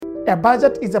A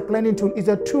budget is a planning tool. It's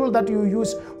a tool that you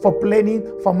use for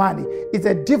planning for money.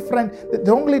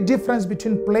 The only difference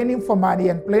between planning for money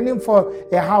and planning for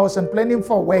a house and planning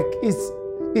for work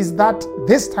is that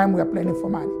this time we are planning for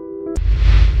money.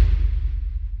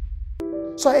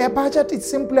 So a budget is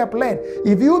simply a plan.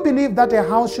 If you believe that a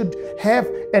house should have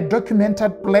a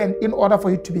documented plan in order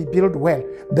for it to be built well,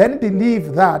 then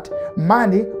believe that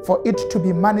money, for it to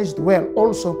be managed well,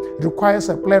 also requires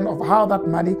a plan of how that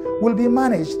money will be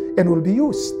managed and will be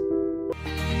used.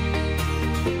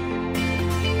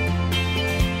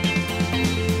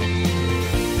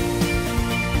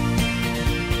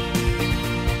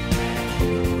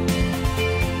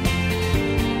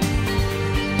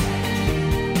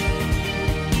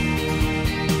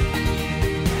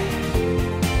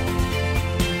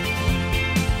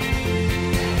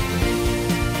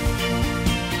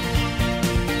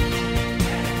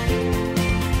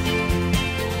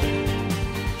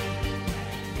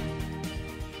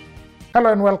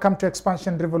 Hello and welcome to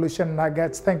Expansion Revolution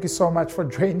Nuggets. Thank you so much for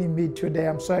joining me today.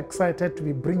 I'm so excited to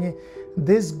be bringing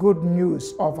this good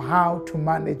news of how to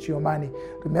manage your money.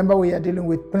 Remember, we are dealing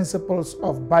with principles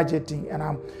of budgeting, and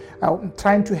I'm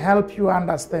trying to help you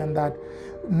understand that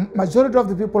majority of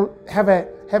the people have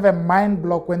a mind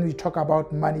block when we talk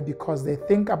about money, because they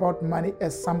think about money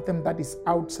as something that is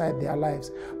outside their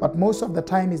lives. But most of the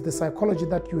time is the psychology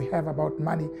that you have about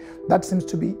money that seems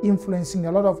to be influencing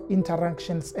a lot of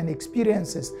interactions and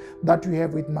experiences that you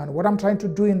have with money. What I'm trying to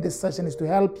do in this session is to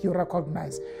help you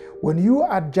recognize when you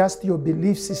adjust your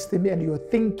belief system and your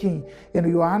thinking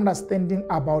and your understanding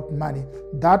about money,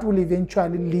 that will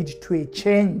eventually lead to a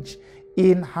change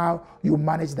in how you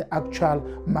manage the actual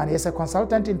money. As a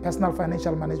consultant in personal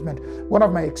financial management, one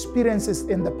of my experiences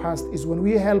in the past is when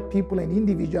we help people and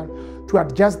individuals to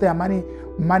adjust their money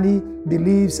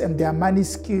beliefs and their money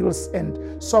skills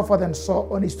and so forth and so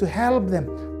on, is to help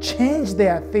them change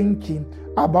their thinking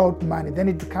about money. Then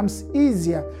it becomes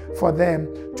easier for them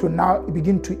to now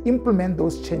begin to implement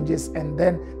those changes, and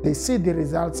then they see the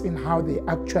results in how they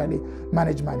actually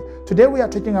manage money. Today we are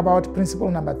talking about principle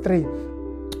number 3,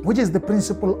 which is the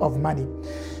principle of money.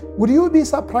 Would you be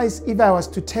surprised if I was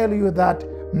to tell you that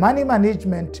money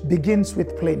management begins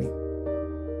with planning?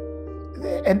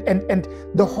 And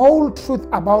the whole truth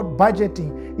about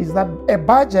budgeting is that a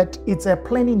budget is a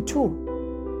planning tool.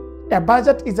 A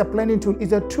budget is a planning tool.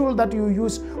 It's a tool that you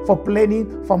use for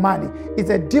planning for money.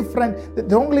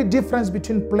 The only difference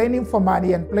between planning for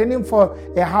money and planning for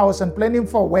a house and planning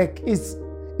for work is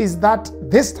that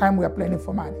this time we are planning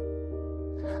for money.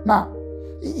 Now,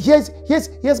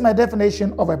 here's my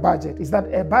definition of a budget. Is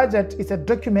that a budget is a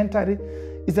documented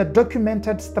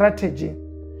strategy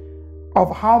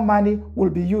of how money will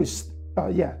be used.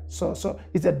 So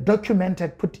it's a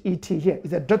documented, put ET here.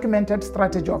 It's a documented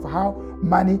strategy of how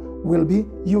money will be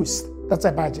used. That's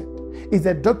a budget. It's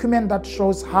a document that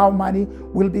shows how money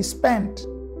will be spent.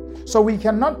 So we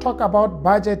cannot talk about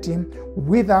budgeting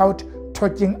without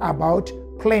talking about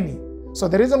planning. So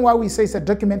the reason why we say it's a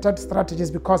documented strategy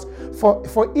is because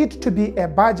for it to be a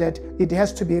budget, it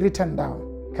has to be written down.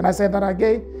 Can I say that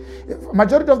again?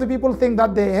 Majority of the people think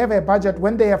that they have a budget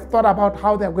when they have thought about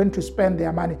how they're going to spend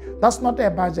their money. That's not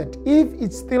a budget. If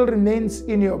it still remains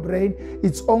in your brain,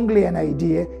 it's only an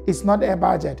idea. It's not a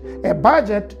budget. A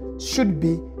budget should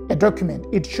be a document.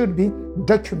 It should be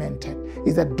documented.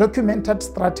 It's a documented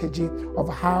strategy of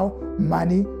how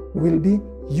money will be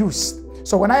used.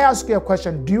 So when I ask you a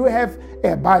question, do you have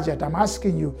a budget? I'm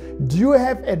asking you, do you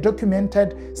have a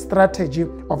documented strategy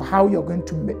of how you're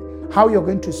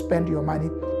going to spend your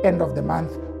money end of the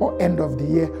month or end of the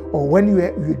year, or when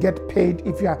you get paid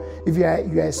if you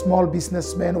are a small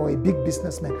businessman or a big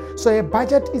businessman? So a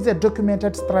budget is a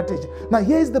documented strategy. Now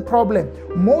here's the problem.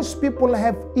 Most people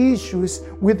have issues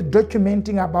with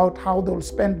documenting about how they'll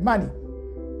spend money.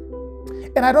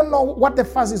 And I don't know what the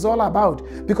fuss is all about,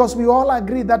 because we all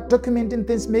agree that documenting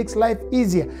things makes life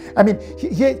easier. I mean,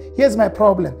 here's my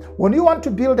problem. When you want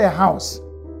to build a house,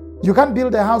 you can't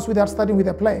build a house without starting with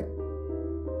a plan.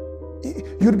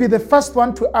 You'd be the first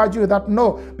one to argue that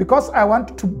no, because I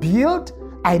want to build,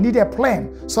 I need a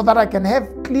plan so that I can have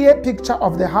clear picture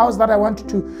of the house that I want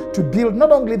to build.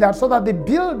 Not only that, so that the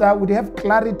builder would have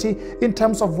clarity in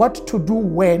terms of what to do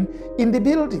when in the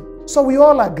building. So we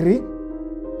all agree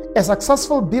a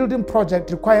successful building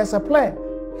project requires a plan.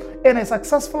 In a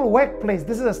successful workplace,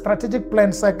 this is a strategic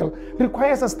plan cycle,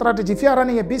 requires a strategy. If you are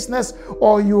running a business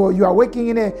or you are working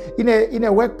in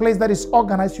a workplace that is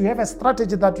organized, you have a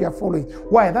strategy that you are following.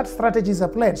 Why? That strategy is a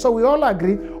plan. So we all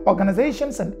agree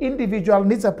organizations and individuals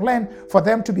need a plan for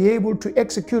them to be able to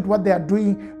execute what they are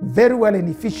doing very well and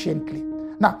efficiently.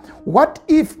 Now, what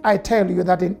if I tell you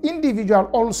that an individual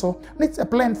also needs a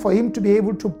plan for him to be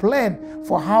able to plan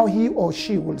for how he or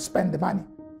she will spend the money?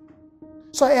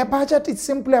 So a budget is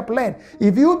simply a plan.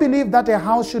 If you believe that a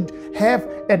house should have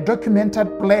a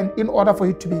documented plan in order for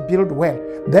it to be built well,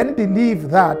 then believe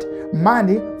that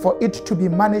money, for it to be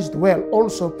managed well,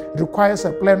 also requires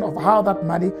a plan of how that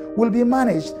money will be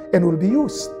managed and will be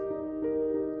used.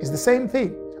 It's the same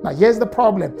thing. Now, here's the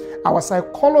problem. Our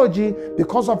psychology,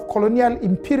 because of colonial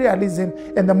imperialism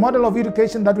and the model of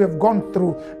education that we have gone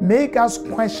through, make us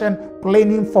question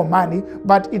planning for money,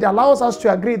 but it allows us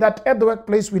to agree that at the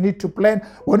workplace we need to plan.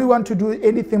 When we want to do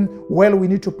anything well, we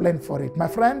need to plan for it. My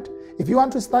friend, if you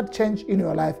want to start change in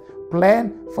your life,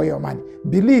 plan for your money.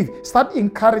 Believe, start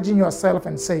encouraging yourself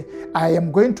and say, I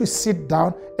am going to sit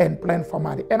down and plan for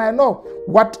money. And I know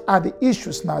what are the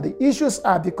issues now. The issues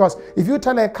are because if you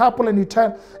tell a couple and you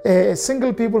tell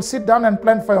single people, sit down and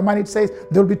plan for your money, it says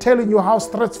they'll be telling you how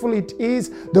stressful it is.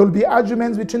 There will be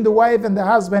arguments between the wife and the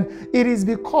husband. It is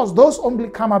because those only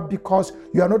come up because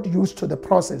you are not used to the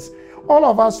process. All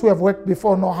of us who have worked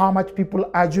before know how much people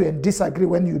argue and disagree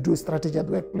when you do strategy at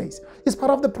the workplace. It's part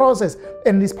of the process,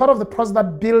 and it's part of the process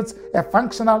that builds a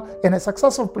functional and a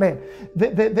successful plan.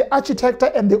 The architect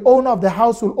and the owner of the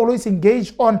house will always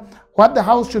engage on what the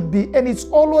house should be, and it's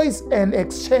always an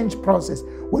exchange process.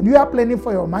 When you are planning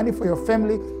for your money, for your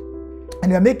family,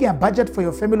 and you're making a budget for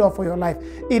your family or for your life,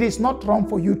 it is not wrong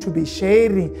for you to be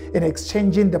sharing and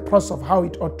exchanging the process of how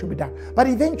it ought to be done. But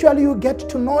eventually you get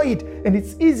to know it, and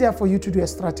it's easier for you to do a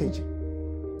strategy.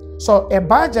 So a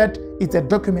budget is a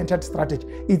documented strategy.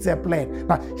 It's a plan.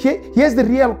 Now, here's the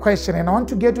real question, and I want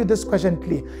to get to this question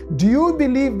clear. Do you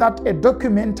believe that a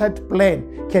documented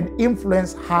plan can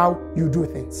influence how you do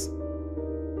things?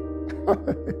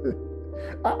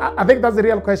 I think that's the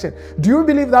real question. Do you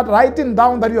believe that writing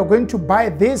down that you're going to buy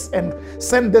this and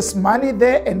send this money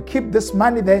there and keep this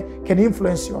money there can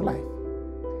influence your life?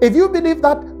 If you believe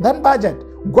that, then budget.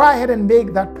 Go ahead and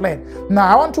make that plan. Now,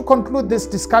 I want to conclude this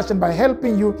discussion by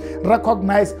helping you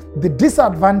recognize the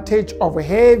disadvantage of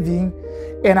having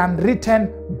an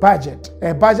unwritten budget,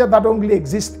 a budget that only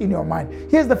exists in your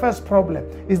mind. Here's the first problem,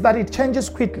 is that it changes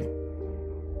quickly.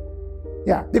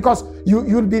 Yeah, because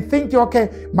you'll be thinking,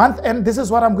 okay, month end, this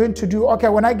is what I'm going to do. Okay,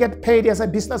 when I get paid as a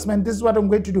businessman, this is what I'm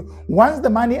going to do. Once the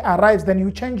money arrives, then you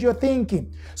change your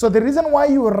thinking. So the reason why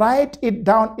you write it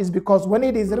down is because when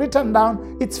it is written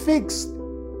down, it's fixed.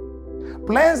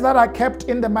 Plans that are kept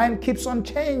in the mind keeps on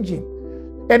changing.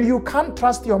 And you can't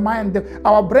trust your mind.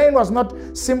 Our brain was not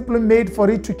simply made for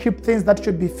it to keep things that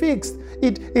should be fixed.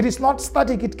 It is not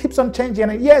static. It keeps on changing.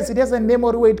 And yes, it has a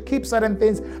memory where it keeps certain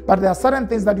things, but there are certain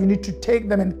things that you need to take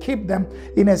them and keep them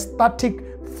in a static,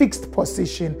 fixed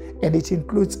position, and it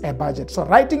includes a budget. So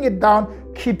writing it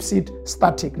down keeps it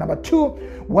static. Number two,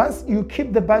 once you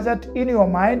keep the budget in your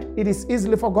mind, it is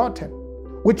easily forgotten,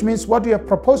 which means what you have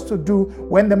proposed to do,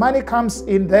 when the money comes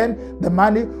in, then the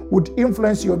money would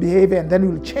influence your behavior, and then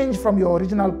you will change from your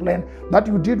original plan that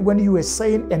you did when you were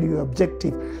sane and you were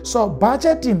objective. So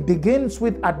budgeting begins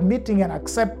with admitting and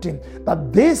accepting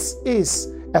that this is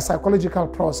a psychological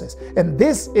process and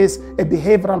this is a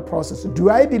behavioral process. Do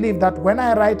I believe that when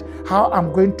I write how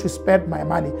I'm going to spend my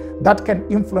money, that can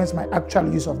influence my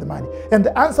actual use of the money? And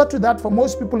the answer to that for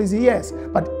most people is yes.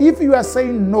 But if you are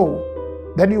saying no,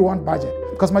 then you won't budget.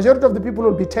 Because majority of the people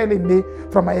will be telling me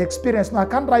from my experience, no, I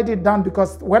can't write it down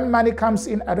because when money comes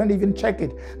in, I don't even check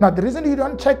it. Now, the reason you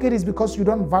don't check it is because you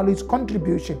don't value its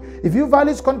contribution. If you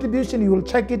value its contribution, you will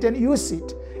check it and use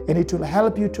it, and it will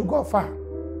help you to go far.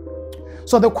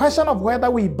 So the question of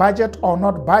whether we budget or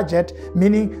not budget,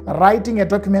 meaning writing a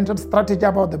documented strategy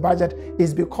about the budget,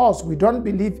 is because we don't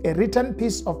believe a written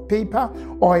piece of paper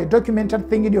or a documented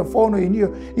thing in your phone or in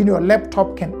your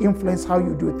laptop can influence how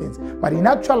you do things. But in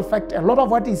actual fact, a lot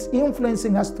of what is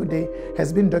influencing us today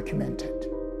has been documented.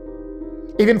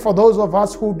 Even for those of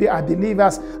us who are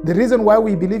believers, the reason why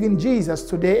we believe in Jesus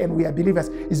today and we are believers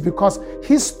is because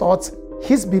his thoughts,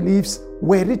 his beliefs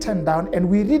were written down, and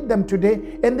we read them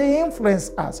today and they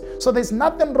influence us. So there's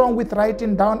nothing wrong with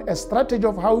writing down a strategy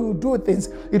of how you do things.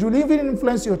 It will even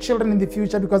influence your children in the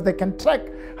future because they can track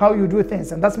how you do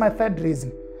things. And that's my third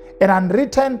reason. An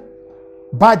unwritten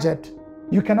budget,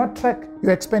 you cannot track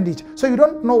your expenditure. So you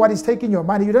don't know what is taking your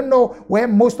money. You don't know where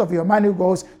most of your money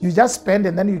goes. You just spend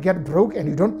and then you get broke and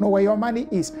you don't know where your money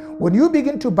is. When you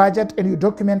begin to budget and you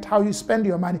document how you spend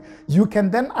your money, you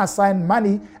can then assign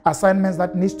money assignments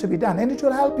that needs to be done, and it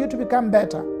will help you to become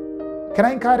better. Can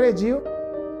I encourage you?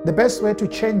 The best way to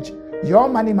change your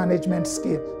money management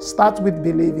skill starts with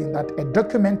believing that a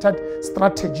documented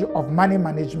strategy of money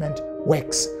management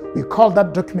works. We call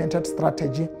that documented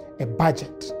strategy a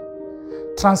budget.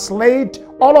 translate?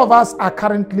 All of us are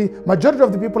currently, majority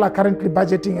of the people are currently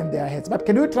budgeting in their heads. But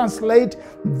can you translate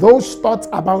those thoughts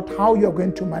about how you're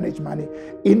going to manage money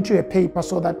into a paper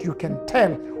so that you can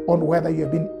tell on whether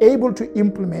you've been able to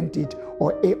implement it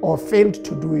or failed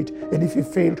to do it? And if you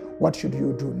failed, what should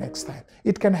you do next time?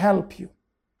 It can help you.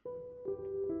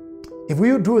 If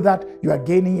you do that, you are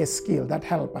gaining a skill that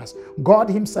helps us. God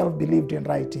himself believed in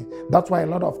writing. That's why a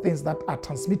lot of things that are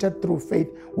transmitted through faith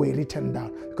were written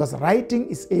down. Because writing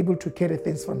is able to carry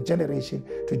things from generation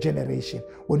to generation.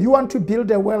 When you want to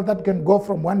build a wealth that can go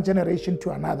from one generation to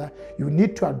another, you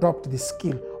need to adopt the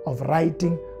skill of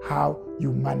writing how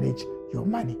you manage your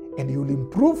money. And you will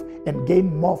improve and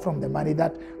gain more from the money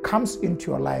that comes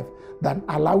into your life than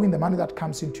allowing the money that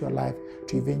comes into your life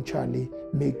to eventually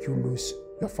make you lose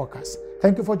your focus.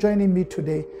 Thank you for joining me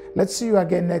today. Let's see you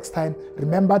again next time.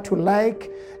 Remember to like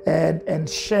and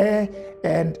share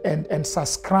and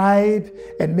subscribe,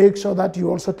 and make sure that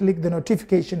you also click the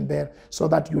notification bell so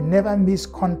that you never miss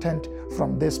content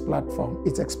from this platform.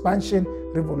 It's Expansion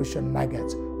Revolution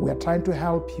Nuggets. We are trying to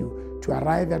help you to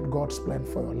arrive at God's plan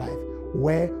for your life,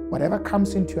 where whatever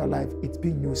comes into your life, it's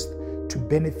being used to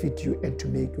benefit you and to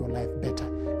make your life better.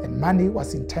 And money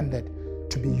was intended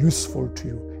to be useful to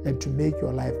you and to make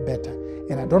your life better.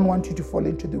 And I don't want you to fall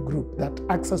into the group that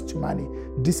access to money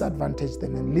disadvantage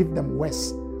them and leave them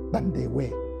worse than they were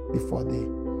before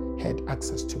they had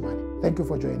access to money. Thank you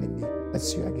for joining me. Let's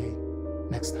see you again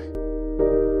next time.